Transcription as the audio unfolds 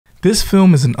This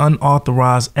film is an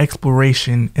unauthorized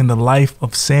exploration in the life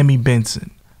of Sammy Benson,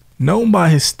 known by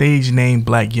his stage name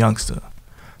Blac Youngsta.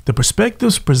 The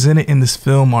perspectives presented in this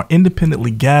film are independently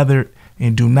gathered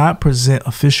and do not present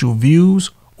official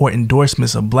views or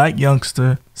endorsements of Blac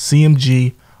Youngsta,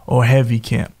 CMG, or Heavy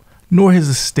Camp, nor his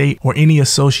estate or any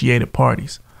associated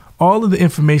parties. All of the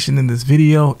information in this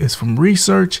video is from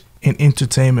research and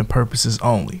entertainment purposes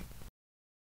only.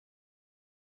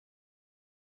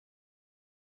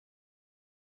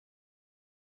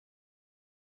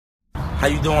 How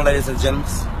you doing, ladies and gentlemen?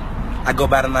 I go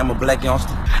by the name of Blac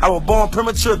Youngsta. I was born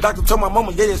premature. Doctor told my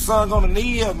mama, yeah, your son gonna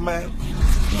need him, man.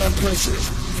 My princess.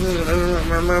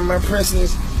 My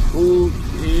princess. Ooh,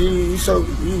 you so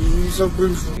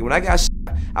beautiful. When I got shot,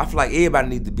 I feel like everybody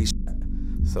needs to be shot.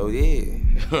 So yeah,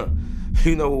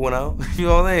 you know what went on. You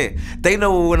know what I'm saying? They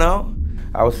know what went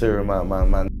on. I was serving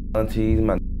my aunties,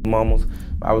 my mamas.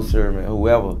 I was serving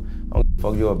whoever. I don't give a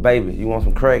fuck, you're a baby. You want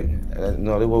some crack? You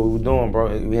know, that's what we were doing,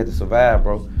 bro. We had to survive,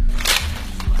 bro.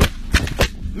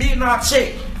 Me and our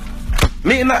chick.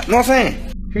 Me and I, know what I'm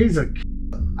saying? He's a killer.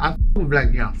 I fuck with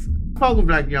Blac Youngsta. I fuck with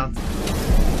Blac Youngsta.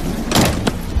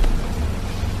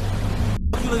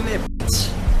 You looking at bitch?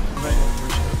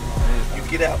 You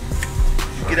get out.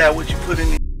 You get out what you put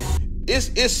in there.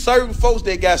 It's certain folks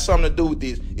that got something to do with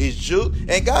this. It's Jook,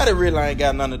 and God really ain't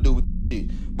got nothing to do with this.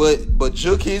 But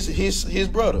Jook his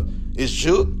brother. It's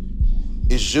Jook.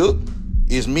 It's Jook.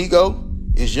 It's Migo.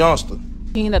 It's Youngsta.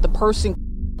 That the person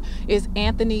is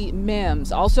Anthony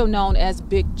Mims, also known as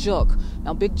Big Jook.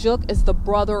 Now, Big Jook is the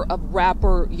brother of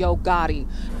rapper Yo Gotti.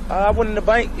 I went in the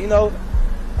bank, you know.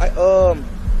 I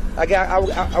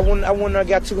went and I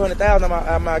got 200,000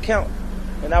 on my account,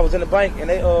 and I was in the bank, and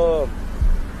they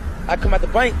I come out the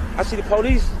bank, I see the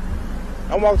police.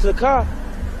 I walk to the car,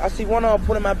 I see one of them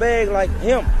put in my bag like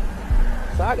him.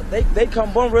 So they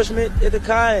come bum rush me at the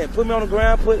car and put me on the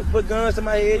ground, put guns to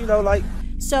my head, you know, like.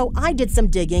 So I did some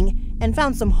digging and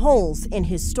found some holes in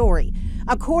his story.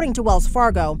 According to Wells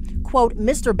Fargo, quote,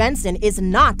 Mr. Benson is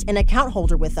not an account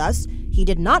holder with us. He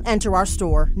did not enter our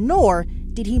store, nor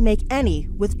did he make any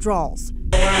withdrawals.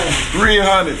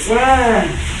 300.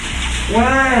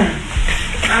 Why?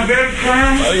 I'm very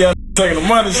kind. Oh, yeah, taking the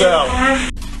money out.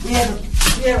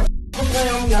 Yeah, put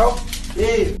that on me, ho.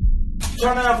 Yeah.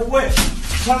 Turn out for what?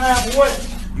 Turn out for what?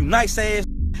 You nice ass.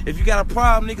 If you got a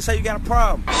problem, nigga, say you got a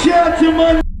problem. Shout to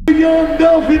my Young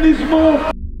Dolph in this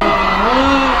motherfucker.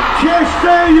 Can't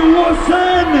say you what's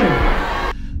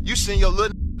happening. You send your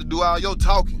little to do all your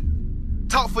talking.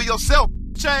 Talk for yourself,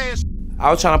 change.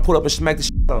 I was trying to pull up and smack the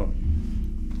shit on.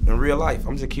 In real life,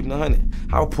 I'm just keeping the 100.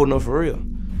 I was pulling up for real.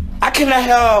 I cannot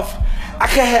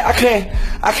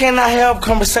have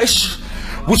conversation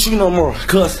with you no more,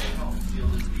 cause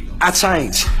I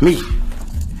changed me.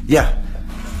 Yeah.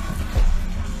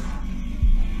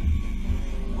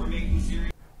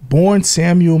 Born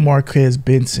Samuel Marquez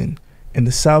Benson in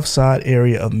the South Side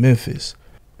area of Memphis,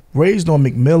 raised on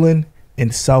McMillan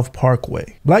and South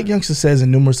Parkway. Blac Youngsta says in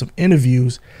numerous of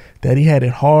interviews that he had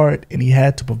it hard and he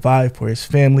had to provide for his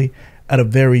family at a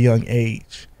very young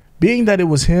age. Being that it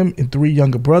was him and 3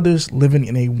 younger brothers living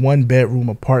in a 1-bedroom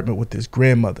apartment with his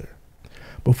grandmother.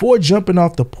 Before jumping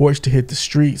off the porch to hit the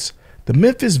streets, the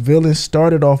Memphis Villain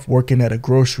started off working at a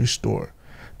grocery store.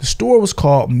 The store was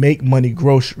called Make Money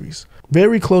Groceries,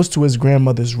 very close to his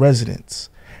grandmother's residence.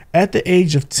 At the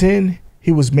age of 10,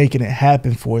 he was making it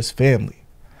happen for his family.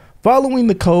 Following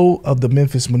the code of the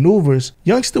Memphis maneuvers,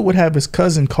 Youngsta would have his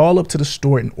cousin call up to the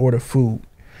store and order food,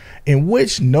 in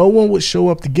which no one would show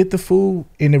up to get the food,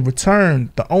 and in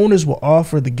return, the owners will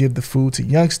offer to give the food to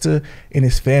Youngsta and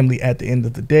his family at the end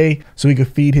of the day so he could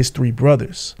feed his 3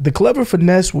 brothers. The clever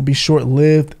finesse would be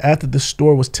short-lived after the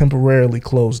store was temporarily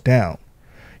closed down.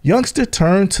 Youngsta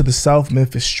turned to the South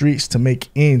Memphis streets to make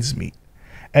ends meet.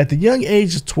 At the young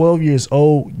age of 12 years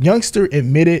old, Youngsta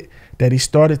admitted that he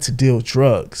started to deal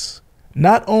drugs.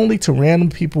 Not only to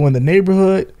random people in the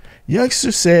neighborhood,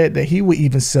 Youngsta said that he would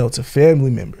even sell to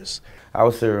family members. I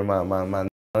was serving my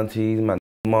aunties, my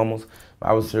mamas.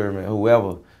 I was serving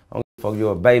whoever. I don't give a fuck,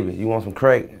 you're a baby. You want some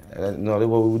crack? You know, that's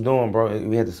what we were doing, bro.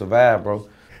 We had to survive, bro.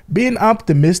 Being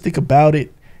optimistic about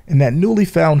it and that newly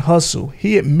found hustle,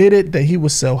 he admitted that he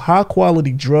would sell high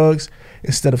quality drugs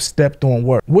instead of stepped on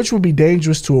work, which would be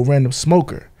dangerous to a random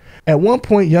smoker. At one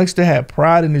point, Youngsta had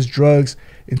pride in his drugs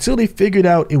until he figured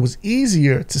out it was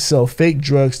easier to sell fake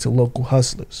drugs to local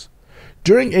hustlers.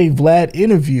 During a Vlad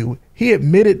interview, he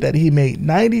admitted that he made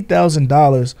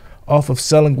 $90,000 off of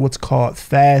selling what's called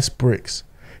fast bricks.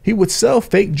 He would sell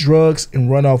fake drugs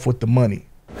and run off with the money.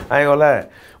 I ain't gonna lie.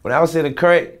 When I was selling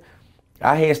crack,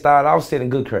 I had started off selling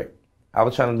good crack. I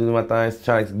was trying to do my things,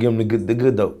 trying to give them the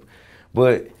good dope.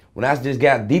 But when I just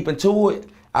got deep into it,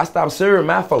 I stopped serving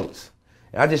my folks.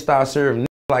 And I just started serving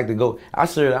like to go. I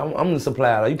serve, I'm the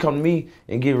supplier. You come to me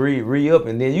and get re-up,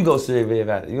 and then you go serve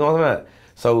everybody. You know what I'm saying?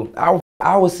 So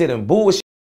I was sitting bullshit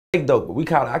dope.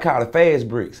 I call it fast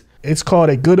bricks. It's called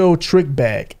a good old trick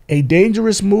bag, a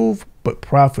dangerous move, but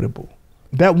profitable.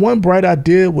 That one bright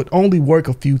idea would only work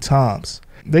a few times.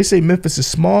 They say Memphis is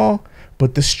small,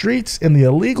 but the streets and the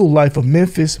illegal life of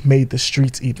Memphis made the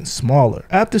streets even smaller.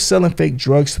 After selling fake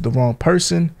drugs to the wrong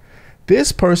person,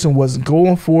 this person wasn't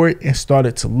going for it and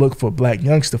started to look for Blac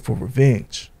Youngsta for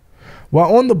revenge.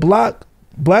 While on the block,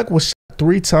 Blac was shot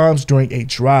 3 times during a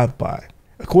drive-by.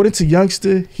 According to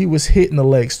Youngsta, he was hit in the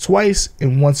legs twice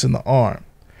and once in the arm.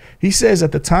 He says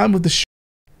at the time of the shooting,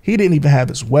 he didn't even have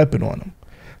his weapon on him.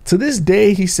 To this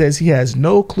day, he says he has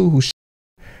no clue who shot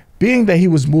him, being that he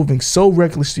was moving so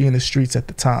recklessly in the streets at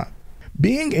the time.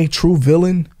 Being a true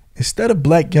villain, instead of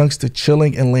Blac Youngsta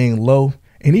chilling and laying low,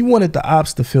 and he wanted the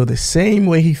Opps to feel the same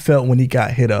way he felt when he got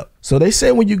hit up. So they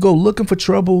say when you go looking for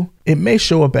trouble, it may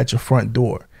show up at your front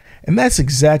door. And that's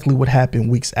exactly what happened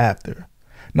weeks after.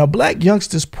 Now, Blac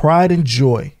Youngsta's pride and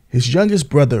joy, his youngest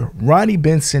brother, Ronnie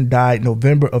Benson, died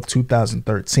November of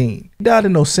 2013. He died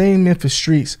in those same Memphis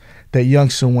streets that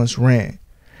Youngsta once ran.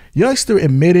 Youngsta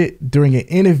admitted during an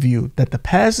interview that the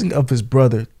passing of his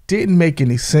brother didn't make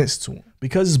any sense to him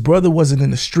because his brother wasn't in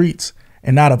the streets,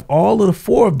 and out of all of the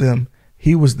 4 of them,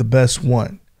 he was the best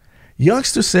one.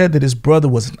 Youngsta said that his brother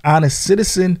was an honest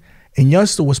citizen, and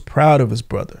Youngsta was proud of his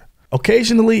brother.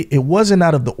 Occasionally, it wasn't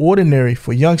out of the ordinary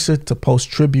for Youngsta to post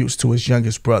tributes to his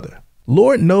youngest brother.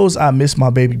 Lord knows I miss my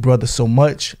baby brother so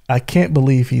much, I can't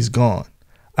believe he's gone.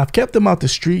 I've kept him out the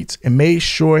streets and made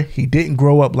sure he didn't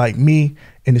grow up like me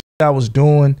and the shit I was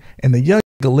doing, and the young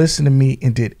nigga listened to me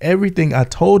and did everything I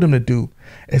told him to do.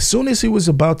 As soon as he was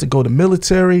about to go to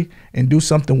military and do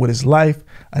something with his life,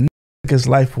 a nigga took his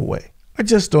life away. I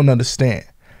just don't understand.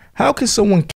 How can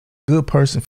someone kill a good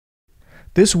person?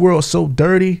 This world's so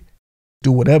dirty,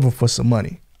 do whatever for some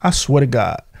money. I swear to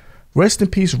God. Rest in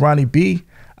peace, Ronnie B.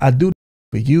 I do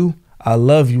for you. I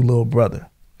love you, little brother.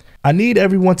 I need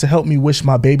everyone to help me wish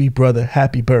my baby brother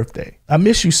happy birthday. I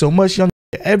miss you so much, young.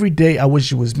 Every day I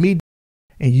wish it was me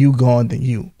and you gone than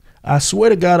you. I swear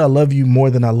to God I love you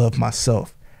more than I love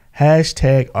myself.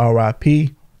 Hashtag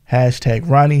RIP. Hashtag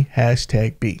Ronnie.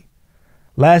 Hashtag B.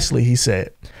 Lastly, he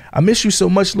said, I miss you so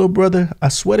much, little brother. I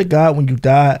swear to God when you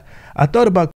died, I thought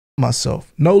about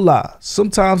myself. No lie.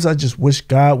 Sometimes I just wish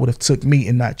God would have took me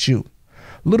and not you.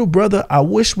 Little brother, I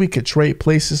wish we could trade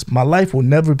places. My life will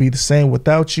never be the same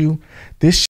without you.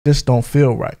 This shit just don't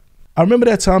feel right. I remember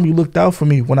that time you looked out for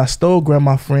me when I stole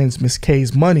grandma friend's Miss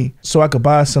K's money so I could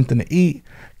buy something to eat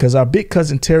because our big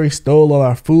cousin Terry stole all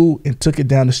our food and took it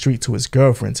down the street to his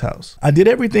girlfriend's house. I did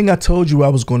everything I told you I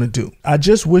was going to do. I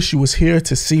just wish you was here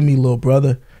to see me, little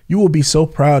brother. You will be so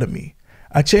proud of me.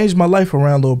 I changed my life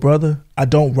around, little brother. I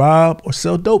don't rob or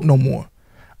sell dope no more.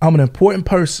 I'm an important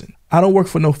person. I don't work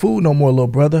for no food no more, little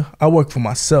brother. I work for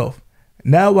myself.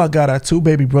 Now I got our 2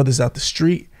 baby brothers out the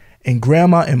street and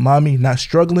grandma and mommy not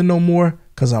struggling no more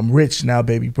because I'm rich now,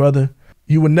 baby brother.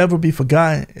 You will never be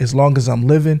forgotten as long as I'm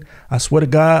living. I swear to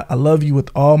God, I love you with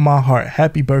all my heart.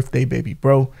 Happy birthday, baby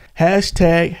bro.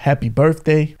 Hashtag happy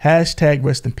birthday. Hashtag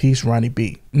rest in peace, Ronnie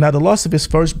B. Now, the loss of his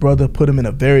first brother put him in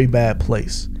a very bad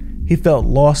place. He felt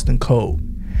lost and cold,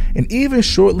 and even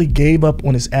shortly gave up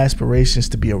on his aspirations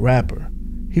to be a rapper.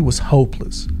 He was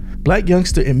hopeless. Blac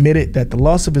Youngsta admitted that the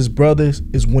loss of his brothers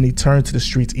is when he turned to the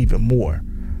streets even more,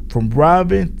 from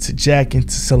robbing to jacking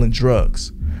to selling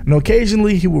drugs. And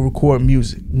occasionally he would record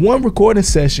music. One recording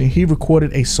session, he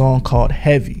recorded a song called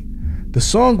Heavy. The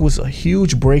song was a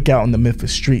huge breakout in the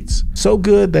Memphis streets, so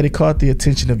good that it caught the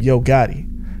attention of Yo Gotti.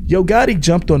 Yo Gotti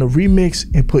jumped on the remix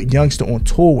and put Youngsta on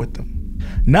tour with them.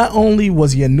 Not only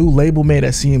was he a new label mate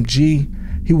at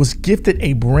CMG, he was gifted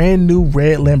a brand new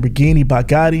red Lamborghini by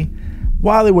Gotti.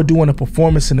 While they were doing a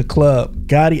performance in the club,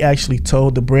 Gotti actually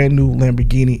towed the brand new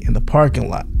Lamborghini in the parking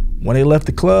lot. When they left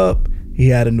the club, he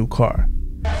had a new car.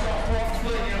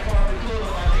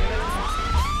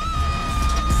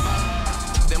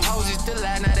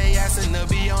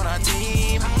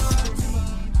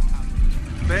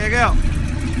 Bag out.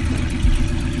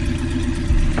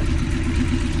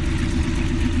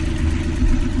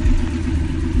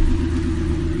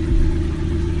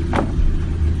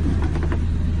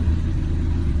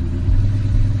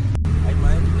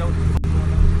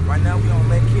 Right now we on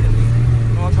Lake Kid, you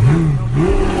know what I'm talking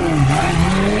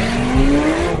about?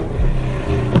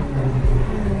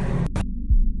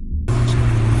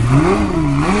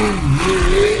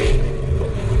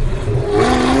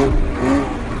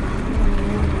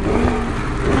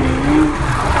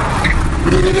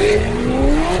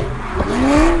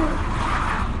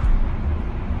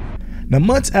 Now,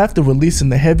 months after releasing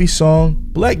the Heavy song,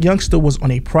 Blac Youngsta was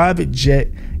on a private jet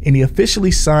and he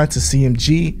officially signed to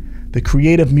CMG, the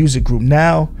creative music group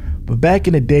now, but back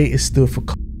in the day it stood for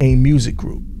Cocaine Music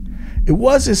Group. It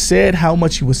wasn't said how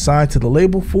much he was signed to the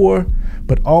label for,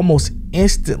 but almost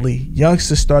instantly,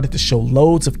 Youngsta started to show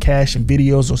loads of cash and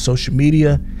videos on social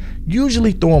media,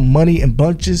 usually throwing money in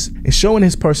bunches and showing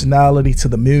his personality to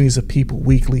the millions of people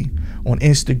weekly on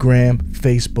Instagram,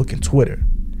 Facebook, and Twitter.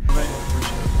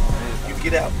 You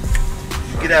get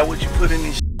out what you put in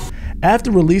this.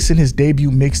 After releasing his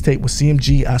debut mixtape with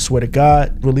CMG, I Swear to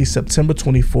God, released September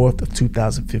 24th of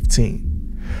 2015.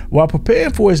 While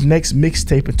preparing for his next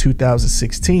mixtape in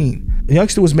 2016,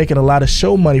 Youngsta was making a lot of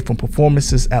show money from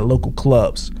performances at local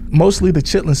clubs, mostly the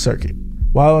Chitlin circuit.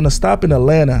 While on a stop in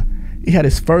Atlanta, he had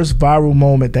his first viral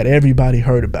moment that everybody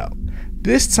heard about.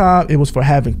 This time, it was for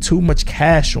having too much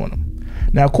cash on him.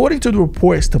 Now, according to the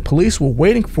reports, the police were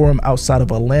waiting for him outside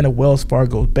of Atlanta Wells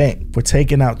Fargo Bank for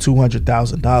taking out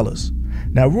 $200,000.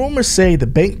 Now, rumors say the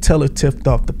bank teller tipped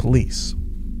off the police.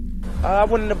 I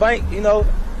went in the bank, you know.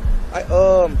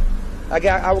 I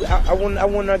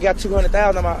got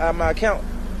 200,000 on my account,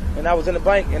 and I was in the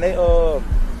bank, and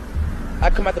I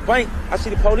come out the bank, I see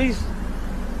the police.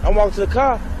 I'm walking to the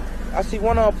car, I see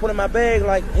one of them put in my bag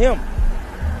like him.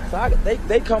 So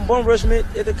they come bum rush me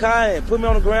at the car and put me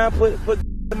on the ground, put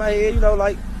in my head, you know,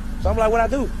 like. So I'm like, what I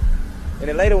do? And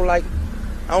then later, like,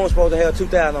 I was supposed to have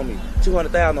 200,000 on me,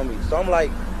 200,000 on me. So I'm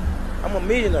like, I'm a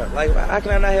millionaire. Like, how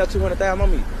can I not have 200,000 on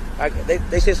me?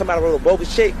 They said somebody wrote a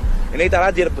bogus check, and they thought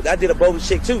I did a bogus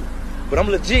check too, but I'm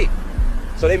legit.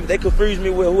 So they confused me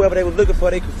with whoever they was looking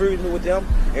for. They confused me with them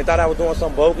and thought I was doing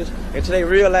something bogus. Until they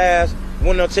realized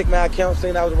when they checked my account,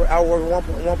 saying I was worth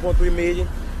 1.3 million,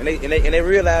 and they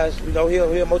realized, you know, he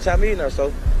a multi-millionaire,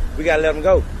 so we gotta let him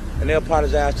go. And they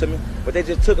apologized to me, but they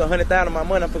just took 100,000 of my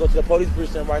money. I'm gonna go to the police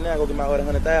precinct right now and go get my other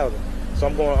 100,000. So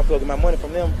I'm gonna get my money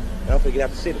from them, and I'm gonna get out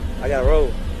the city. I gotta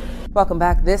roll. Welcome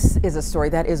back. This is a story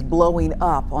that is blowing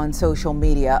up on social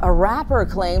media. A rapper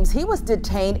claims he was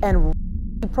detained and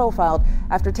profiled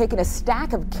after taking a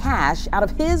stack of cash out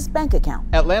of his bank account.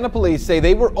 Atlanta police say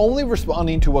they were only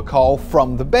responding to a call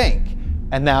from the bank.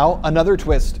 And now another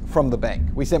twist from the bank.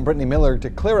 We sent Brittany Miller to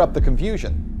clear up the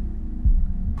confusion.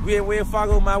 We in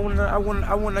Fargo, man. I wouldn't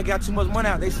have got too much money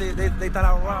out. They said they thought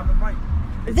I was robbing the bank.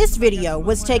 This video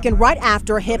was taken right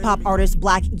after hip-hop artist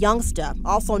Blac Youngsta,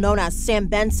 also known as Sam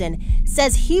Benson,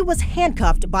 says he was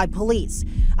handcuffed by police.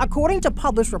 According to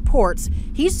published reports,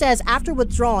 he says after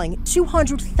withdrawing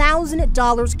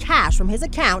 $200,000 cash from his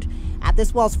account at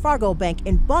this Wells Fargo bank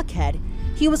in Buckhead,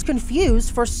 he was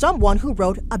confused for someone who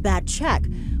wrote a bad check.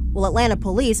 Well, Atlanta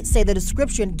police say the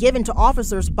description given to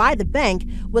officers by the bank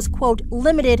was, quote,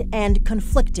 limited and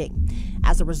conflicting.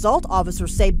 As a result,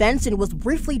 officers say Benson was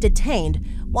briefly detained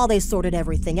while they sorted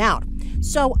everything out.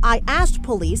 So I asked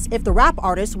police if the rap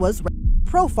artist was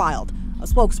profiled. A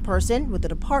spokesperson with the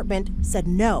department said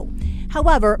no.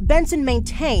 However, Benson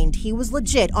maintained he was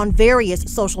legit on various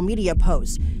social media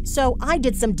posts. So I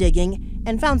did some digging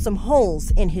and found some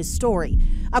holes in his story.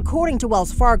 According to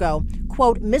Wells Fargo,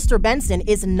 quote, Mr. Benson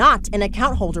is not an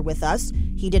account holder with us.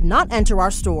 He did not enter our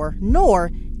store,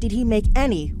 nor did he make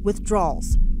any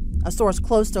withdrawals. A source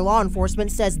close to law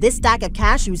enforcement says this stack of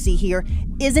cash you see here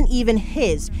isn't even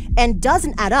his and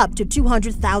doesn't add up to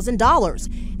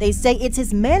 $200,000. They say it's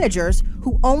his managers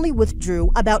who only withdrew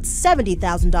about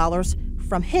 $70,000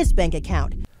 from his bank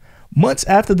account. Months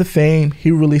after the fame,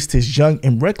 he released his Young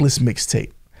and Reckless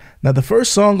mixtape. Now, the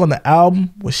first song on the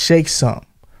album was Shake Some,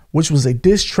 which was a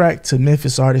diss track to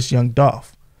Memphis artist Young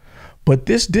Dolph. But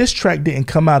this diss track didn't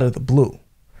come out of the blue.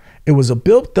 It was a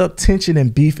built-up tension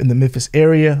and beef in the Memphis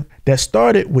area that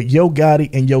started with Yo Gotti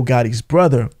and Yo Gotti's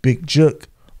brother, Big Jook,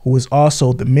 who was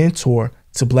also the mentor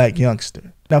to Blac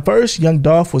Youngsta. Now, first, Young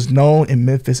Dolph was known in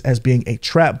Memphis as being a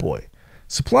trap boy,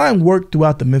 supplying work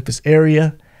throughout the Memphis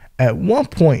area. At one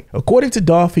point, according to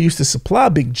Dolph, he used to supply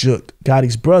Big Jook,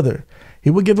 Gotti's brother. He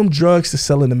would give him drugs to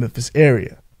sell in the Memphis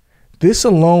area. This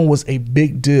alone was a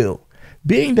big deal,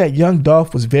 being that Young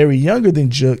Dolph was very younger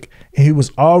than Jook and he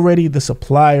was already the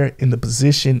supplier in the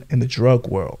position in the drug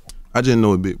world. I just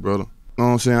know it, big brother. You know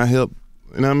what I'm saying? I helped,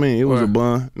 you know what I mean? It was a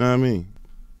bun, you know what I mean?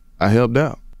 I helped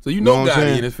out. So you know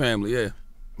Gotti and his family, yeah.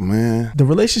 Man. The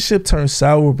relationship turned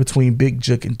sour between Big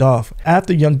Jook and Dolph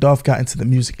after Young Dolph got into the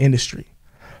music industry.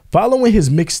 Following his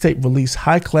mixtape release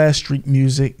High Class Street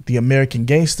Music, The American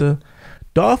Gangster,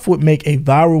 Dolph would make a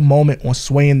viral moment on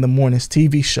Sway in the Morning's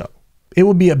TV show. It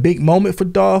would be a big moment for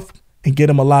Dolph and get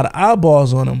him a lot of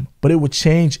eyeballs on him, but it would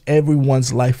change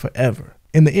everyone's life forever.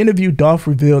 In the interview, Dolph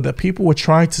revealed that people were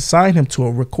trying to sign him to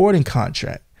a recording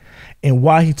contract and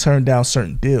why he turned down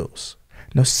certain deals.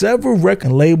 Now, several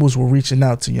record labels were reaching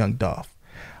out to Young Dolph.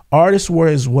 Artists were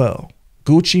as well.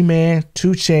 Gucci Mane,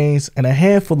 2 Chainz, and a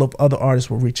handful of other artists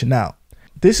were reaching out.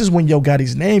 This is when Yo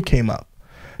Gotti's name came up.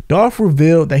 Dolph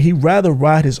revealed that he'd rather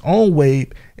ride his own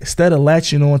wave instead of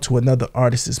latching on to another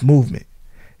artist's movement.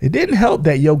 It didn't help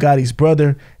that Yo Gotti's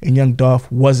brother and Young Dolph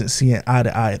wasn't seeing eye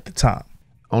to eye at the time.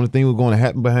 Only thing was going to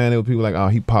happen behind it was people like, oh,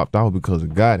 he popped off because of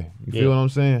Gotti. You feel what I'm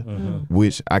saying?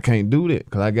 Which I can't do that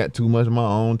because I got too much of my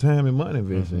own time and money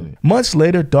invested in it. Months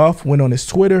later, Dolph went on his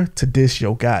Twitter to diss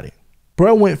Yo Gotti.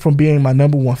 Bro went from being my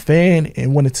 #1 fan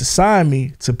and wanted to sign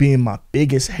me to being my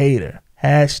biggest hater.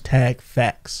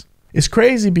 #facts. It's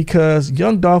crazy because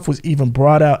Young Dolph was even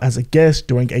brought out as a guest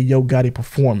during a Yo Gotti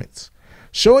performance,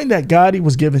 showing that Gotti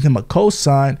was giving him a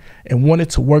co-sign and wanted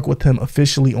to work with him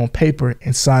officially on paper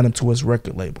and sign him to his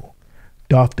record label.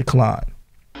 Dolph declined.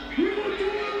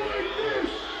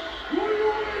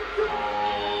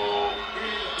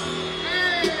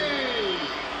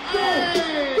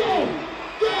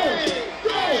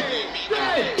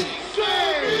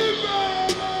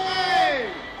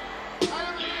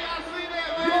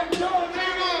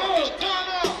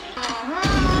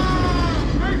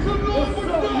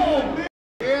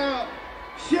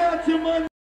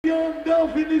 Young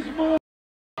Dolph in this moment.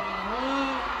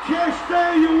 Can't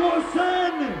stay, you what's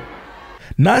happening?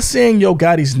 Not saying Yo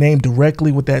Gotti's name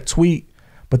directly with that tweet,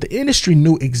 but the industry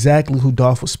knew exactly who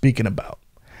Dolph was speaking about.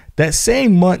 That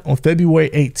same month, on February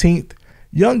 18th,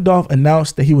 Young Dolph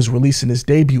announced that he was releasing his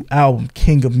debut album,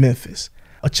 King of Memphis,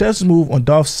 a chess move on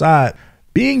Dolph's side,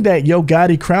 being that Yo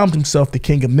Gotti crowned himself the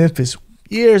King of Memphis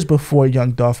years before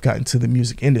Young Dolph got into the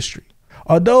music industry.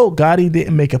 Although Gotti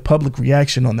didn't make a public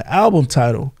reaction on the album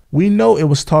title, we know it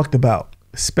was talked about,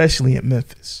 especially in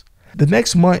Memphis. The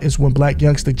next month is when Blac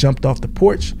Youngsta jumped off the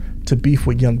porch to beef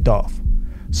with Young Dolph.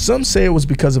 Some say it was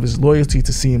because of his loyalty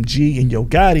to CMG and Yo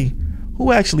Gotti,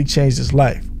 who actually changed his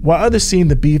life, while others seen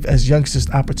the beef as Youngsta's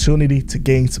opportunity to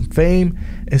gain some fame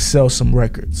and sell some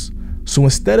records. So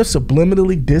instead of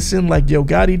subliminally dissing like Yo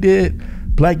Gotti did,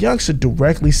 Blac Youngsta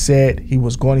directly said he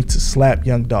was going to slap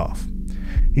Young Dolph.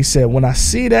 He said, when I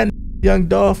see that Young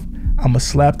Dolph, I'ma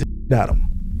slap the shit out of him.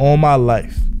 On my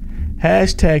life.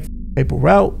 #paper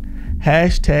route.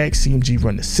 #CMG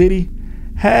run the city.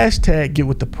 #get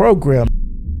with the program.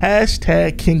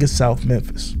 #King of South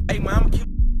Memphis. Hey man, I'm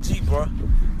a G, bro.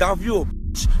 Dolph, you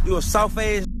a soft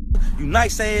ass, you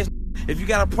nice ass. If you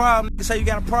got a problem, say you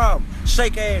got a problem.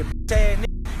 Shake ass, nigga.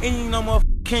 Ain't no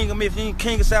motherfucking king of Memphis, you ain't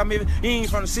king of South Memphis, you ain't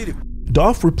from the city.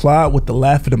 Dolph replied with the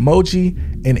laughing emoji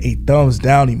and a thumbs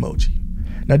down emoji.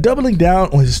 Now, doubling down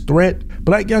on his threat,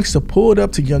 Blac Youngsta pulled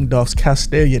up to Young Dolph's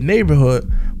Castalia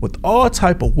neighborhood with all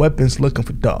type of weapons looking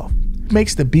for Dolph. What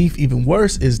makes the beef even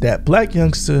worse is that Blac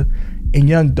Youngsta and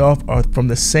Young Dolph are from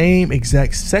the same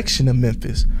exact section of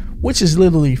Memphis, which is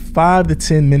literally 5 to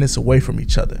 10 minutes away from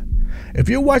each other. If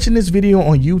you're watching this video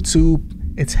on YouTube,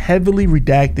 it's heavily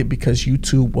redacted because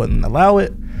YouTube wouldn't allow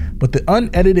it, but the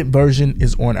unedited version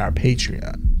is on our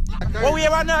Patreon. Where we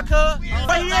at right now, cuz?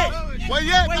 Where you at? Where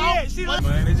you at, Where you dog? at? See,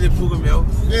 man, they just fooling me, yo.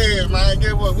 Yeah, man,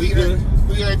 get what? We good.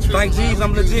 We ain't tripping. Thank Jesus,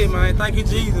 I'm legit, man. Thank you,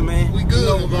 Jesus, man. We good. You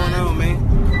know what's going on,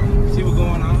 man. See what's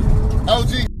going on.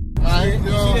 OG, man. You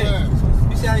know what I'm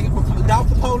saying? You see how you can doubt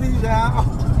the police, y'all?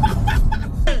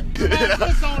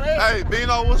 Hey,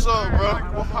 Bino, what's up, bro?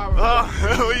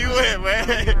 Where you at,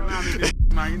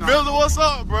 man? Billy, what's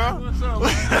up, bro? What's up,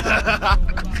 man?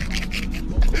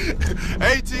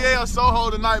 ATL Soho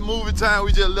tonight, movie time.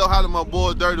 We just left out of my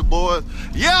boys, Dirty Boys.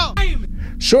 Yeah!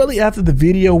 Shortly after the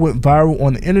video went viral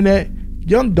on the internet,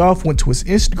 Young Dolph went to his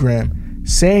Instagram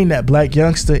saying that Blac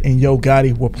Youngsta and Yo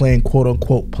Gotti were playing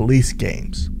quote-unquote police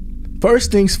games.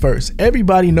 First things first,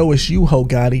 everybody know it's you, Ho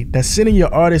Gotti, that's sending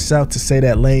your artists out to say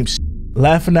that lame shit.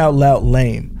 Laughing out loud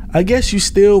lame. I guess you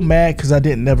still mad because I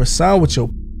didn't never sign with your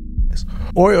ass.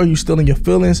 Or are you still in your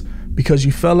feelings because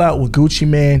you fell out with Gucci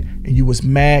Mane and you was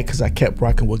mad because I kept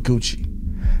rocking with Gucci?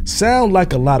 Sound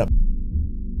like a lot of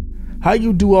how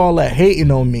you do all that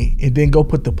hating on me and then go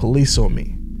put the police on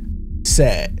me.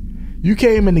 Sad. You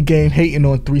came in the game hating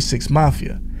on 3-6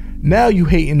 Mafia. Now you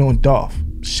hating on Dolph.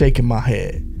 Shaking my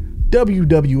head.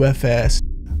 WWF ass.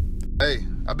 Hey,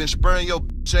 I've been spraying your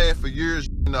ass for years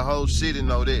and the whole city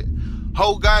know that.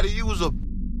 Ho Gotti, you was a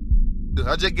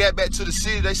I just got back to the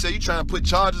city, they say you trying to put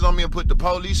charges on me and put the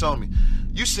police on me.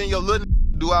 You seen your little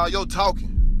do all your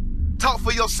talking. Talk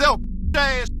for yourself,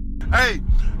 ass. Hey,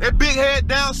 that big head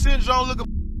Down syndrome looking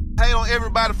hate on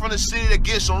everybody from the city that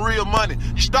gets some real money.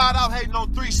 You start out hating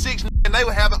on 3-6 and they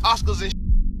were having Oscars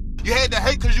and You had to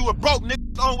hate because you were broke, nigga.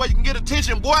 That's the only way you can get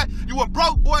attention, boy. You were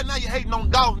broke, boy. Now you hating on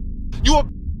Dolph. You were.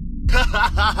 Hey,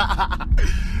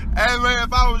 man,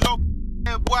 if I was your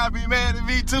boy, I'd be mad at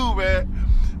me too, man.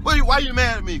 Why you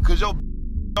mad at me? Because your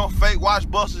don't fake watch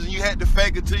busters and you had to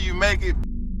fake it till you make it.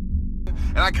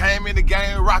 And I came in the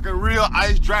game rocking real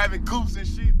ice, driving coupes and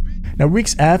shit. Now,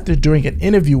 weeks after, during an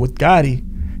interview with Gotti,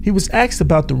 he was asked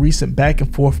about the recent back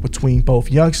and forth between both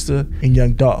Youngsta and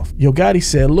Young Dolph. Yo Gotti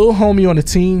said, "Little homie on the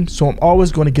team, so I'm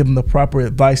always going to give him the proper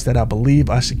advice that I believe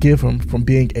I should give him from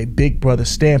being a big brother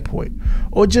standpoint,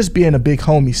 or just being a big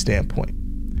homie standpoint."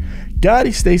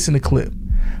 Gotti states in the clip,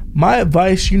 "My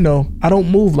advice, you know, I don't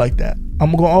move like that.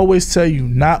 I'm going to always tell you,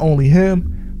 not only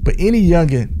him, but any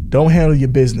youngin', don't handle your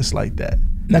business like that."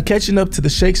 Now, catching up to the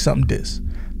Shake Something diss,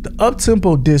 the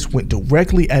up-tempo diss went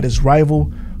directly at his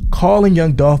rival, calling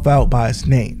Young Dolph out by his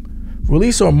name.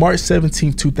 Released on March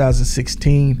 17,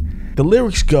 2016, the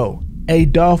lyrics go, "Hey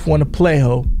Dolph wanna play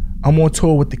ho, I'm on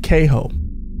tour with the K-Ho."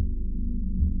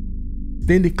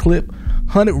 Extended clip,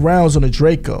 100 rounds on a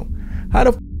Draco. "How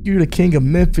the f you the king of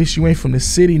Memphis, you ain't from the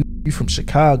city, you from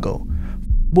Chicago.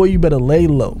 Boy, you better lay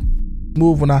low,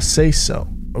 move when I say so."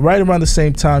 Right around the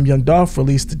same time, Young Dolph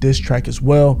released the diss track as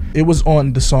well. It was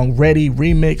on the song Ready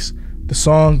remix. The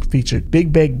song featured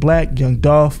Big Bag Blac, Young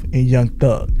Dolph, and Young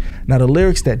Thug. Now the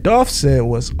lyrics that Dolph said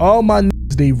was, "All my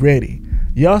niggas, they ready.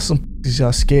 Y'all some p***s,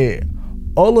 y'all scared.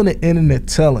 All on the internet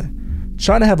telling.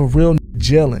 Trying to have a real nigga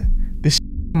gelling. This shit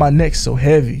on my neck so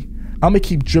heavy. I'ma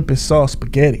keep dripping sauce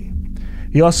spaghetti."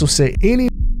 He also said, "Any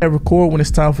that record when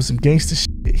it's time for some gangster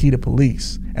shit, he the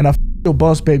police. And I f your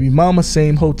boss baby mama,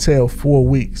 same hotel 4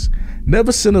 weeks.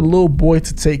 Never send a little boy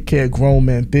to take care of grown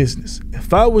man business.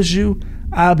 If I was you,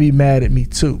 I'd be mad at me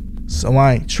too, so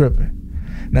I ain't tripping."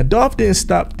 Now Dolph didn't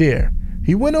stop there.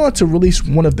 He went on to release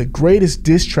one of the greatest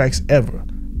diss tracks ever,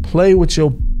 "Play With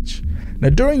Your Bitch." Now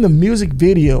during the music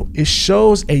video, it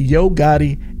shows a Yo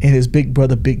Gotti and his big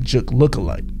brother Big Jook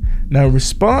lookalike. Now in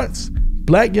response,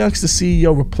 Blac Youngsta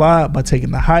CEO replied by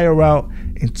taking the higher route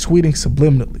and tweeting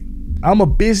subliminally, "I'm a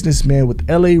businessman with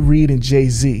LA Reid and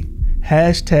Jay-Z,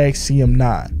 hashtag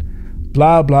CM9,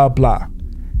 blah blah blah.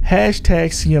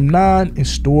 Hashtag CM9 in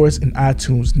stores and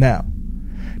iTunes now."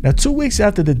 Now 2 weeks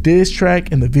after the diss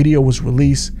track and the video was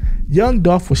released, Young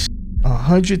Dolph was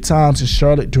 100 times in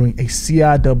Charlotte during a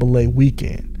CIAA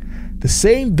weekend. The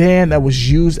same van that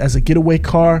was used as a getaway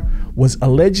car was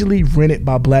allegedly rented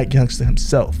by Blac Youngsta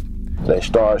himself. They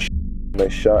started, they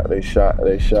shot.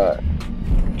 It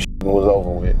was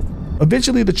over with.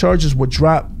 Eventually the charges were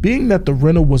dropped, being that the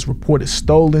rental was reported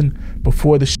stolen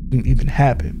before the shooting even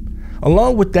happened.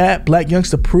 Along with that, Blac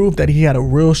Youngsta proved that he had a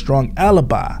real strong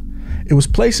alibi. It was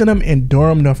placing him in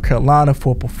Durham, North Carolina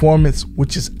for a performance,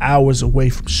 which is hours away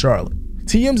from Charlotte.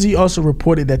 TMZ also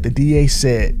reported that the DA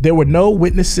said there were no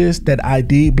witnesses that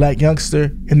ID'd Blac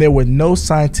Youngsta and there were no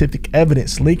scientific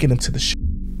evidence linking him to the shooting.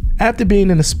 After being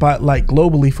in the spotlight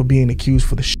globally for being accused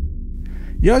for the shooting,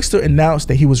 Youngsta announced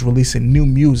that he was releasing new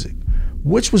music,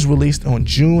 which was released on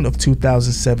June of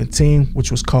 2017,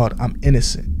 which was called "I'm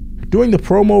Innocent." During the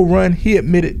promo run, he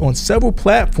admitted on several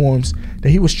platforms that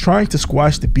he was trying to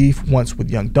squash the beef once with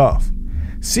Young Dolph.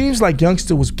 Seems like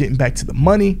Youngsta was getting back to the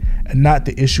money and not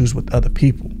the issues with other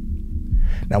people.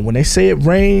 Now when they say it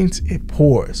rains, it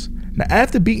pours. Now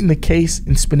after beating the case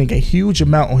and spending a huge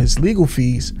amount on his legal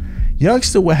fees,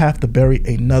 Youngsta will have to bury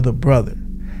another brother.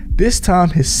 This time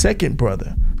his second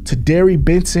brother, Tadari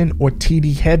Benson, or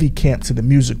TD Heavy Camp to the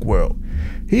music world.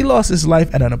 He lost his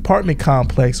life at an apartment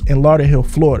complex in Lauderhill,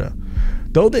 Florida.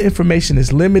 Though the information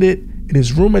is limited, it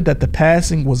is rumored that the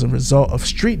passing was a result of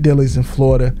street dealings in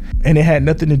Florida and it had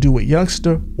nothing to do with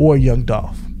Youngsta or Young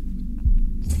Dolph.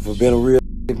 For being a real,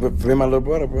 for being my little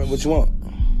brother, bro, what you want?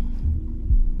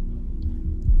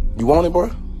 You want it, bro?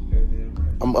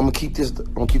 I'm gonna keep this.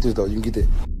 I'm gonna keep this though. You can get that.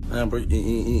 Nah, bro,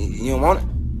 you don't want it?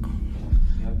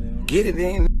 Get it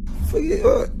then. Forget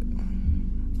what?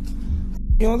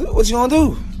 You gonna do? What you gonna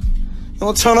do? You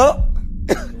gonna turn up?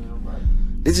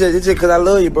 It's just cause I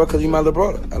love you, bro. Cause you my little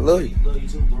brother. I love you. Love you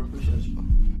too, bro. Appreciate you.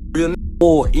 Real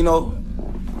boy, you know.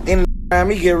 Anytime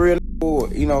me get real boy,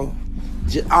 you know,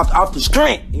 just off the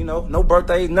strength, you know. No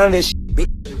birthdays, none of that shit,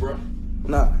 bitch. Bro.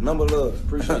 Nah, number love.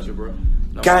 Appreciate you, bro.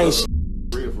 Gang shit.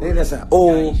 Nigga, that's an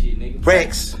old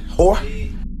Rex whore.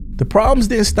 The problems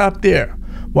didn't stop there.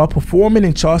 While performing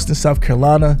in Charleston, South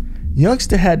Carolina,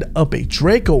 Youngsta had to up a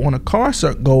Draco on a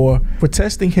concert goer for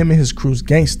testing him and his crew's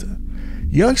gangster.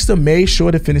 Youngsta made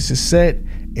sure to finish his set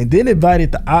and then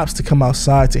invited the Opps to come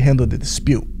outside to handle the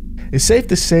dispute. It's safe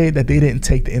to say that they didn't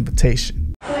take the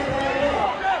invitation.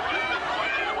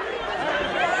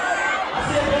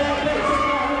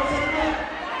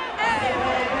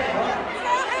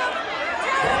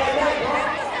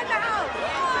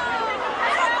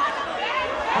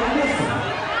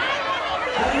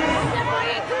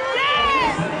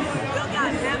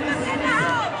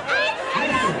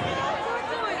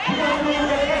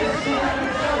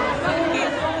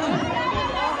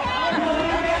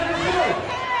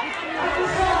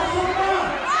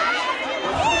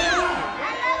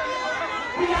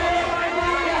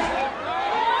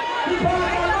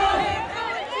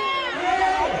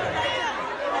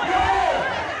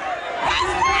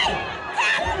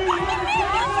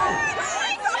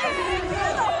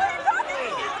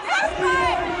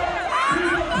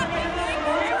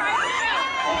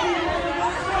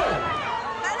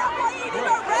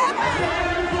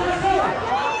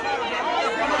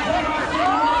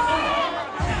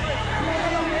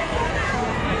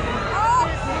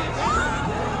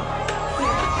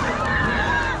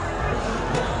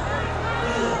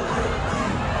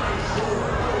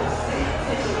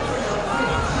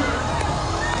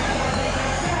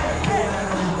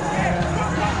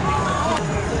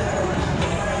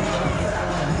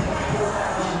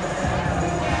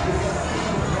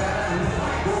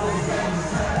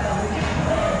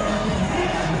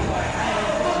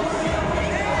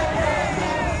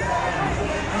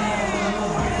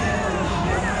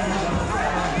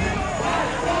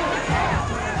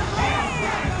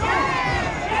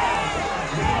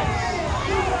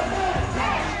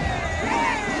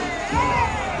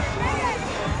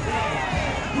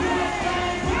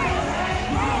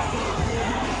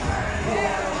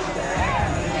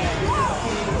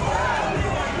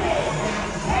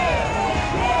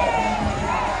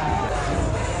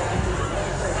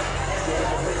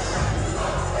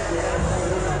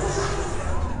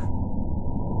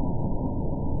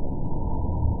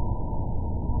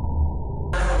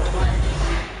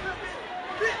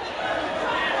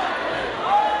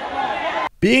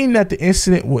 Being that the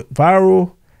incident went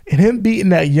viral and him beating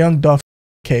that Young Dolph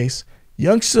case,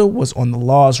 Youngsta was on the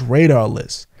law's radar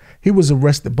list. He was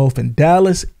arrested both in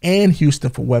Dallas and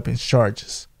Houston for weapons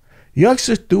charges.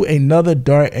 Youngsta threw another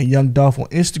dart at Young Dolph on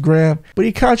Instagram, but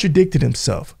he contradicted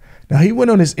himself. Now he went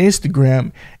on his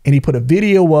Instagram and he put a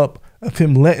video up of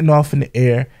him letting off in the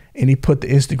air, and he put the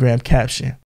Instagram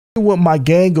caption, "What my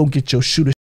gang gon' get your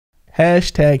shooter."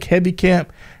 Hashtag heavy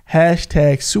camp,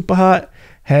 hashtag super hot,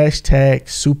 hashtag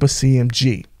super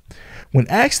CMG. When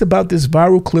asked about this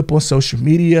viral clip on social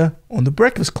media on The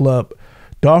Breakfast Club,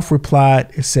 Dolph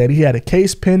replied and said he had a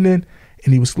case pending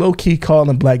and he was low-key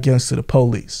calling Blac Youngsta the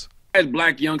police. As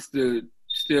Blac Youngsta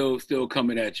still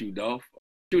coming at you, Dolph,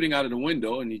 shooting out of the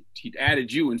window, and he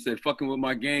added you and said, "Fucking with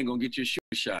my gang, gonna get your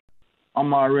shooter shot."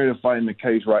 I'm already fighting the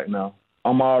case right now.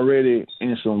 I'm already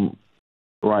in some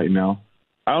right now.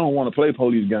 I don't want to play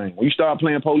police games. When you start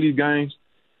playing police games,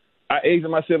 I exit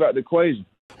myself out the equation.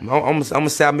 I'm a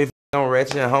South Memphis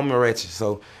ratchet and home ratchet,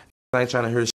 so I ain't trying to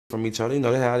hear shit from each other. You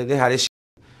know, that's how this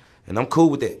shit, and I'm cool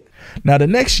with that. Now, the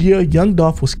next year, Young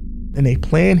Dolph was in a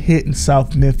planned hit in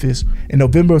South Memphis in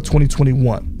November of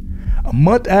 2021. A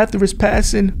month after his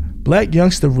passing, Blac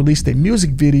Youngsta released a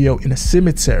music video in a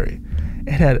cemetery.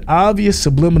 It had obvious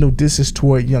subliminal disses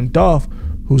toward Young Dolph,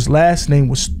 whose last name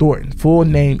was Thornton, full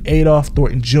name Adolph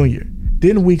Thornton Jr.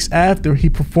 Then weeks after, he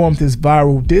performed his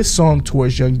viral diss song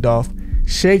towards Young Dolph,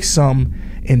 "Shake Some,"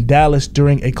 in Dallas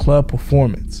during a club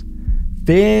performance.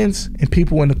 Fans and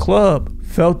people in the club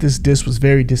felt this diss was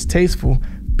very distasteful,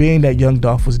 being that Young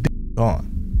Dolph was gone.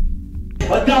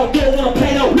 A dog don't wanna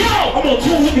play no. No! I'm on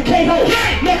tour with the K-Ho.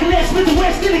 Yeah! Make a last with the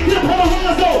West Indies, get up on the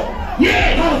runs though.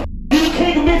 Yeah! You the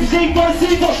king of Memphis, ain't for the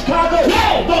city, for Chicago.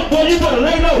 No! Fuck boy, you better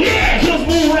lay low. Yeah! Just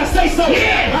move when I say so.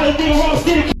 Yeah! How the nigga wrong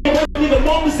city, can't work nigga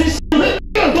moments and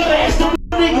shit. Better ask them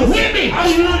niggas. With me! How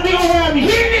you little nigga around me?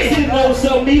 With me! City know what's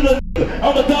up, me little nigga.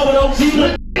 I'm a dog with OG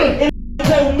little nigga. And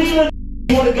tell me little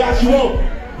nigga, you wanna got you on.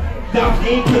 Dolph,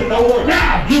 you ain't put no work.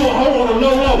 Nah! You a hoe on a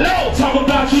low. No! Talk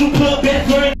about you to put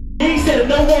best friend. He ain't said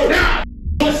no word. Nah!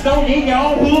 Bust on in your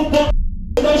own hood, fuck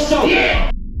no show. Yeah!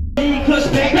 You ain't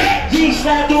clutch back. You ain't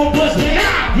slide doing bust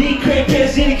back. You ain't crack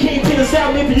past in the king pin us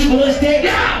out, maybe you can lunch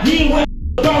that. You ain't went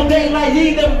all day like you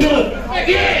ain't never been a.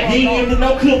 Yeah! You ain't into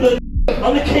no club, but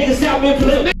I'm the king of South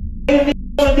Memphis.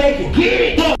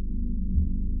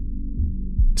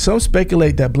 Some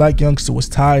speculate that Blac Youngsta was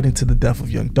tied into the death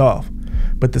of Young Dolph,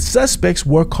 but the suspects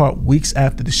were caught weeks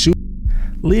after the shooting,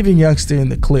 leaving Youngsta in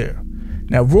the clear.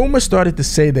 Now, rumors started to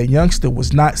say that Youngsta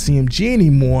was not CMG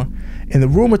anymore, and the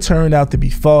rumor turned out to be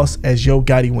false, as Yo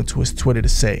Gotti went to his Twitter to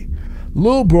say,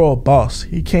 "Lil bro a boss,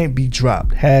 he can't be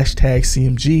dropped. Hashtag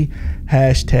CMG,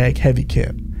 hashtag heavy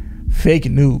camp."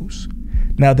 Fake news.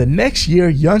 Now, the next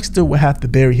year, Youngsta would have to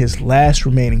bury his last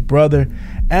remaining brother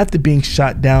after being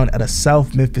shot down at a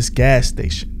South Memphis gas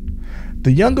station.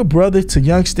 The younger brother to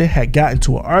Youngsta had gotten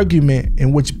into an argument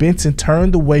in which Benson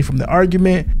turned away from the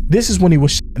argument. This is when he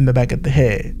was shot in the back of the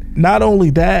head. Not only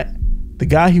that, the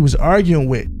guy he was arguing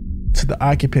with to the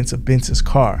occupants of Benson's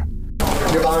car.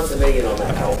 Your bond's $1 million on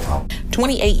that call.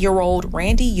 28-year-old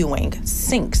Randy Ewing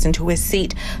sinks into his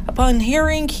seat upon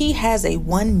hearing he has a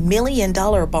 $1 million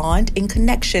bond in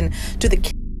connection to the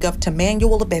killing of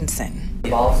Tamanuel Benson.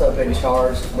 You've also been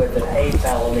charged with an 8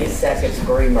 felony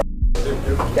second-degree murder.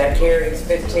 That carries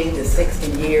 15 to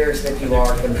 60 years if you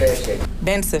are convicted.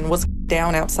 Benson was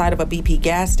down outside of a BP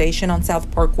gas station on South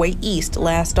Parkway East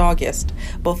last August.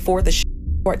 Before the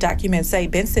court documents say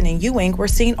Benson and Ewing were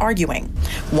seen arguing.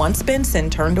 Once Benson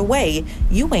turned away,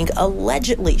 Ewing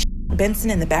allegedly shot Benson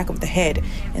in the back of the head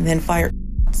and then fired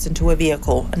into a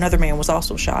vehicle. Another man was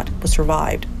also shot, but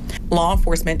survived. Law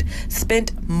enforcement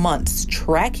spent months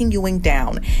tracking Ewing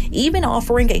down, even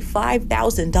offering a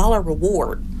 $5,000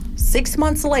 reward. 6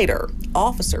 months later,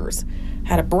 officers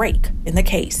had a break in the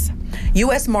case.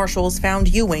 U.S. Marshals found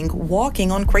Ewing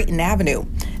walking on Creighton Avenue.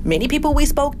 Many people we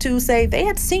spoke to say they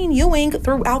had seen Ewing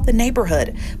throughout the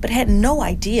neighborhood, but had no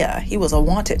idea he was a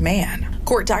wanted man.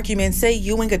 Court documents say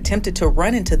Ewing attempted to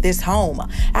run into this home.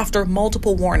 After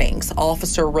multiple warnings,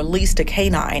 officer released a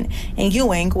canine, and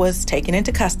Ewing was taken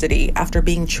into custody after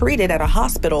being treated at a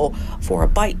hospital for a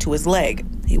bite to his leg.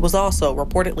 He was also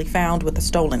reportedly found with a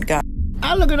stolen gun.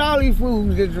 I look at all these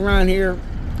fools that's around here,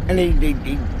 and they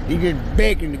just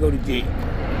begging to go to jail.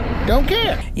 Don't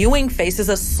care. Ewing faces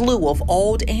a slew of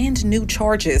old and new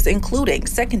charges, including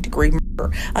second-degree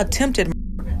murder, attempted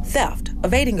murder, theft,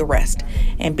 evading arrest,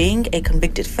 and being a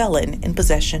convicted felon in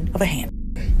possession of a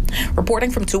handgun. Reporting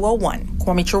from 201,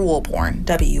 Kwame Trewolborn,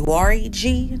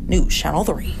 WREG News Channel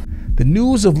 3. The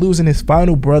news of losing his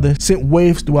final brother sent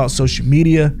waves throughout social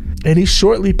media. And he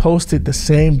shortly posted the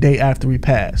same day after he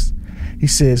passed. He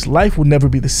says, "Life will never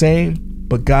be the same,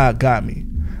 but God got me.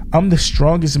 I'm the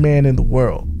strongest man in the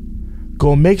world.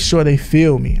 Gonna make sure they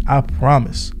feel me, I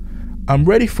promise. I'm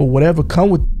ready for whatever come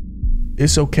with.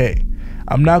 It's okay.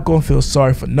 I'm not gonna feel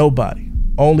sorry for nobody.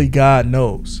 Only God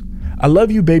knows. I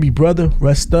love you, baby brother.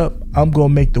 Rest up. I'm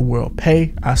gonna make the world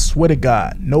pay. I swear to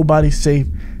God, nobody's safe.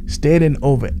 Standing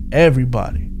over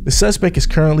everybody." The suspect is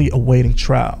currently awaiting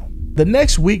trial. The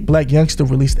next week, Blac Youngsta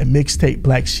released a mixtape,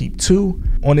 Black Sheep 2,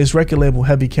 on his record label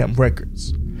Heavy Camp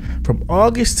Records. From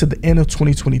August to the end of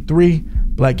 2023,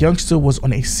 Blac Youngsta was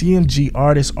on a CMG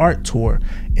artist art tour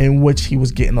in which he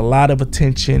was getting a lot of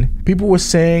attention. People were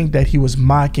saying that he was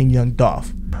mocking Young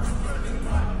Dolph.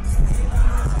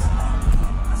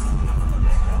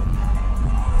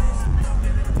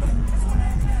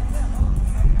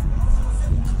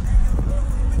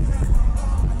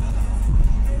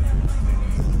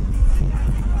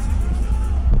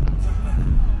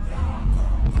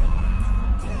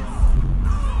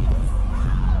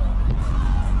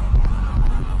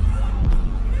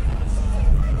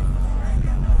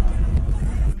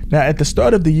 Now, at the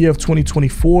start of the year of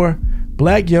 2024,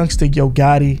 Blac Youngsta, Yo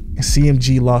Gotti, and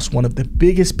CMG lost one of the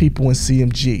biggest people in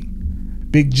CMG,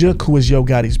 Big Jook, who is Yo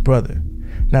Gotti's brother.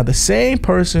 Now, the same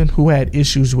person who had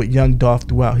issues with Young Dolph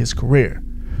throughout his career.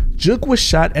 Jook was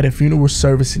shot at a funeral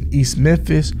service in East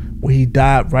Memphis, where he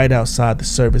died right outside the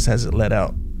service as it let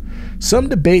out. Some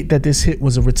debate that this hit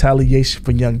was a retaliation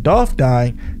for Young Dolph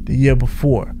dying the year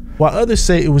before, while others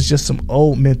say it was just some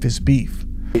old Memphis beef.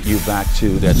 Get you back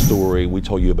to that story we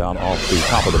told you about off the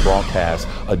top of the broadcast,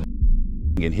 a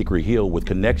in Hickory Hill with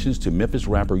connections to Memphis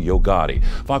rapper Yo Gotti.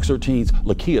 Fox 13's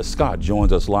Lakia Scott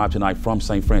joins us live tonight from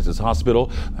St. Francis Hospital.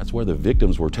 That's where the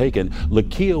victims were taken.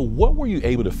 Lakia, what were you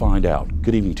able to find out?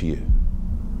 Good evening to you.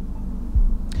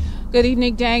 Good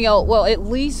evening, Daniel. Well, at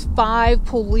least 5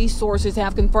 police sources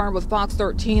have confirmed with Fox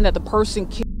 13 that the person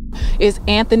killed is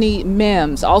Anthony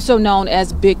Mims, also known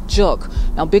as Big Jook.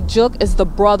 Now, Big Jook is the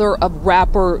brother of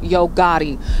rapper Yo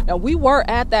Gotti. Now, we were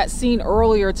at that scene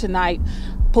earlier tonight.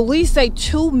 Police say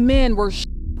 2 men were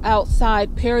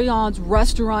outside Perion's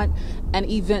restaurant and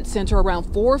event center around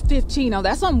 4:15. Now,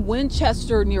 that's on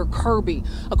Winchester near Kirby.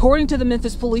 According to the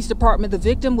Memphis Police Department, the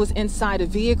victim was inside a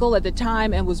vehicle at the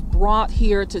time and was brought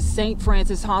here to St.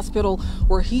 Francis Hospital,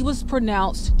 where he was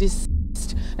pronounced deceased.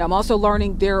 Now, I'm also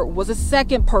learning there was a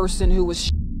second person who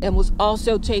was and was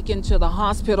also taken to the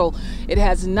hospital. It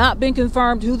has not been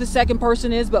confirmed who the second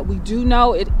person is, but we do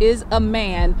know it is a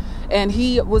man, and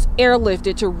he was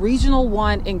airlifted to Regional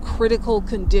 1 in critical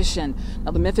condition.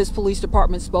 Now, the Memphis Police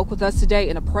Department spoke with us today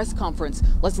in a press conference.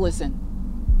 Let's listen.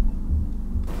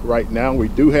 Right now, we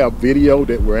do have video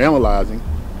that we're analyzing,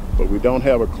 but we don't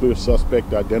have a clear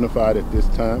suspect identified at this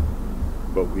time.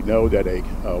 But we know that a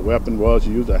weapon was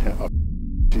used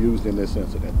in this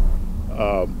incident.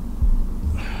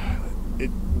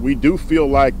 We do feel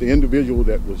like the individual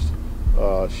that was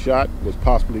shot was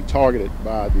possibly targeted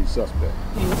by the suspect.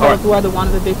 Can you tell us whether one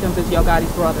of the victims is Yo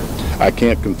Gotti's brother? I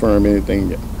can't confirm anything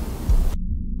yet.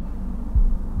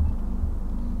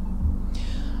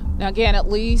 Now, again,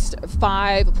 at least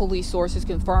 5 police sources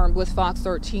confirmed with Fox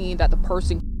 13 that the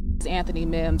person is Anthony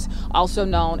Mims, also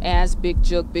known as Big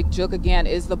Jook. Big Jook, again,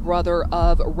 is the brother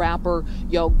of rapper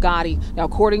Yo Gotti. Now,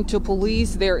 according to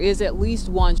police, there is at least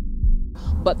 1,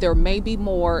 but there may be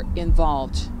more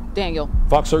involved. Daniel.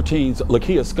 Fox 13's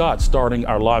Lakia Scott starting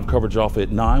our live coverage off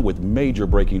at 9 with major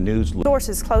breaking news.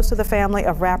 Sources close to the family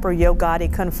of rapper Yo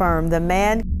Gotti confirmed the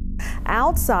man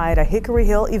outside a Hickory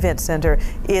Hill event center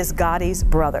is Gotti's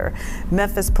brother.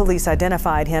 Memphis police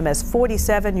identified him as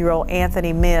 47-year-old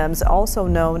Anthony Mims, also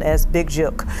known as Big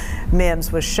Jook.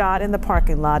 Mims was shot in the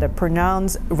parking lot of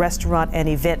Pernod's Restaurant and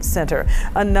Event Center.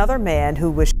 Another man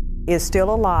who was is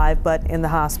still alive but in the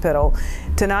hospital.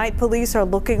 Tonight, police are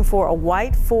looking for a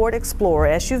white Ford Explorer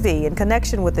SUV in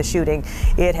connection with the shooting.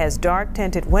 It has dark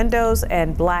tinted windows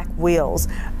and black wheels.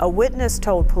 A witness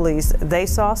told police they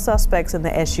saw suspects in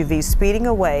the SUV speeding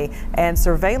away, and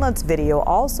surveillance video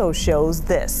also shows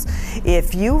this.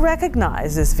 If you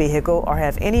recognize this vehicle or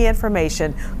have any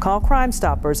information, call Crime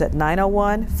Stoppers at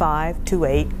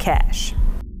 901-528-CASH.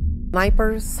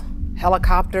 Snipers,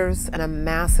 helicopters, and a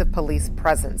massive police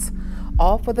presence,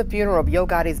 all for the funeral of Yo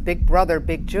Gotti's big brother,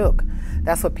 Big Jook.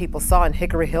 That's what people saw in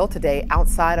Hickory Hill today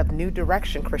outside of New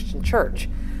Direction Christian Church.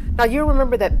 Now, you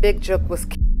remember that Big Jook was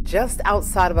just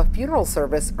outside of a funeral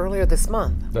service earlier this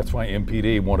month. That's why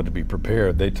MPD wanted to be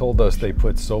prepared. They told us they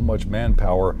put so much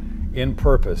manpower in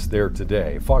purpose there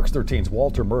today. Fox 13's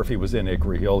Walter Murphy was in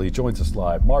Hickory Hill. He joins us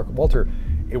live. Walter,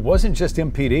 it wasn't just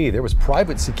MPD. There was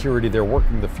private security there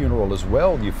working the funeral as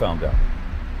well, you found out.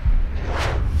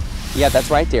 Yeah, that's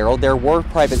right, Daryl. There were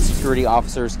private security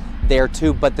officers there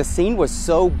too, but the scene was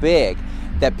so big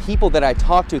that people that I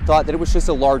talked to thought that it was just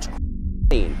a large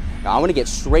scene. Now, I want to get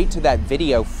straight to that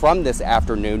video from this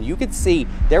afternoon. You could see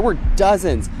there were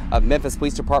dozens of Memphis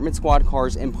Police Department squad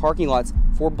cars in parking lots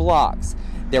for blocks.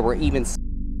 There were even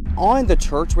on the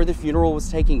church where the funeral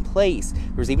was taking place.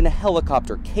 There was even a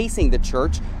helicopter casing the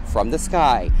church from the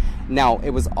sky. Now, it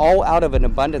was all out of an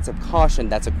abundance of caution.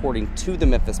 That's according to the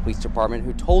Memphis Police Department,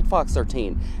 who told Fox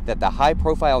 13 that the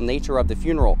high-profile nature of the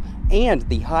funeral and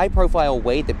the high-profile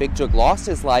way that Big Jook lost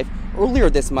his life earlier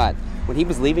this month when he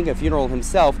was leaving a funeral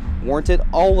himself warranted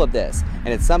all of this.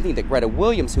 And it's something that Greta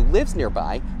Williams, who lives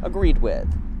nearby, agreed with.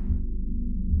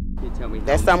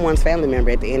 That's someone's family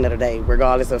member at the end of the day,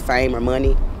 regardless of fame or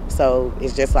money. So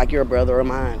it's just like you're a brother of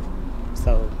mine.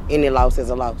 So any loss is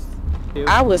a loss.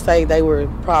 I would say they were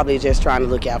probably just trying to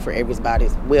look out for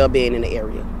everybody's well-being in the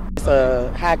area. It's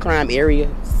a high crime area,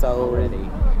 so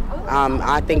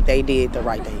I think they did the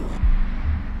right thing.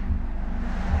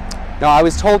 Now, I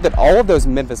was told that all of those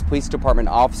Memphis Police Department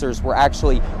officers were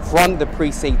actually from the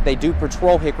precinct. They do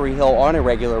patrol Hickory Hill on a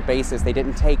regular basis. They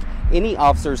didn't take any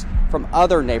officers from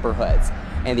other neighborhoods.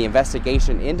 And the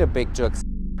investigation into Big Jook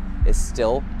is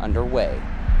still underway.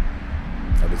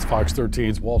 That is Fox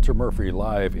 13's Walter Murphy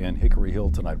live in Hickory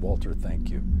Hill tonight. Walter, thank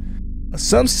you.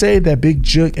 Some say that Big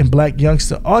Jook and Blac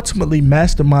Youngsta ultimately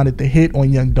masterminded the hit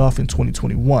on Young Dolph in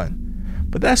 2021.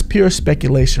 But that's pure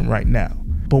speculation right now.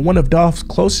 But one of Dolph's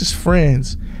closest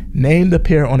friends named the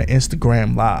pair on an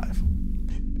Instagram Live.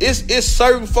 It's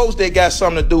certain folks that got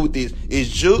something to do with this. It's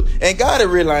Jook, and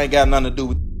Gotti really ain't got nothing to do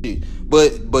with this.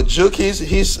 But Jook is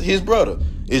his brother.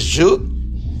 It's Jook,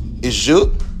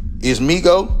 it's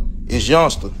Migo, it's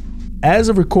Youngsta. As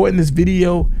of recording this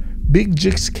video, Big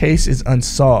Jook's case is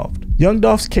unsolved. Young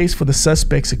Dolph's case for the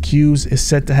suspects accused is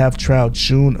set to have trial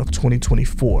June of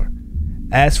 2024.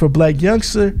 As for Blac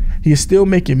Youngsta, he is still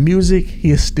making music,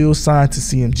 he is still signed to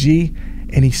CMG,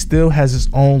 and he still has his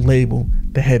own label,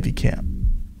 The Heavy Camp.